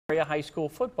area high school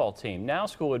football team. Now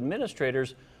school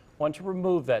administrators want to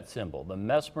remove that symbol. The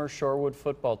Messmer-Shorewood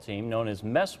football team, known as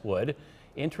Messwood,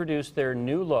 introduced their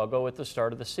new logo at the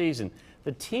start of the season.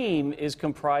 The team is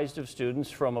comprised of students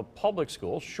from a public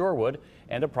school, Shorewood,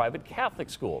 and a private Catholic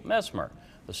school, Messmer.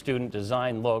 The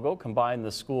student-designed logo combined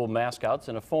the school mascots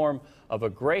in a form of a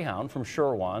greyhound from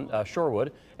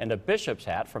Shorewood and a bishop's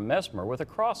hat from Messmer with a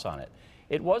cross on it.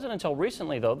 It wasn't until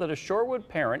recently, though, that a Shorewood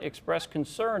parent expressed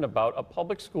concern about a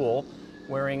public school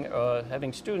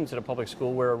having students at a public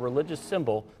school wear a religious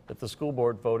symbol that the school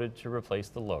board voted to replace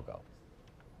the logo.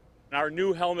 Our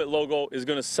new helmet logo is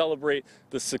going to celebrate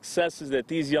the successes that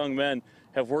these young men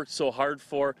have worked so hard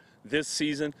for this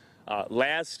season,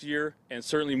 last year, and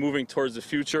certainly moving towards the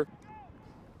future.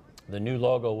 The new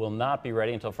logo will not be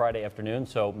ready until Friday afternoon,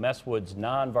 so Messwood's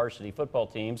non-varsity football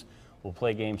teams will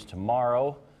play games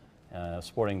tomorrow,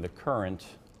 sporting the current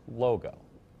logo.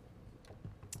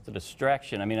 It's a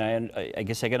distraction. I mean, I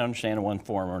guess I can understand in one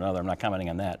form or another. I'm not commenting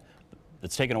on that.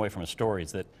 That's taken away from a story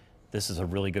is that this is a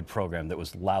really good program that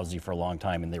was lousy for a long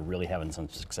time, and they're really having some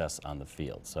success on the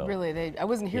field. So really, I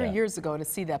wasn't here years ago to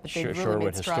see that, but they've really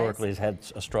made strides. Historically has had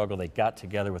a struggle. They got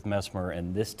together with Messmer,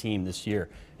 and this team this year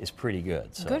is pretty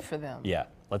good. So, good for them. Yeah,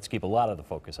 let's keep a lot of the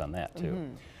focus on that too.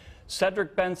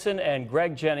 Cedric Benson and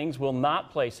Greg Jennings will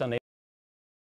not play Sunday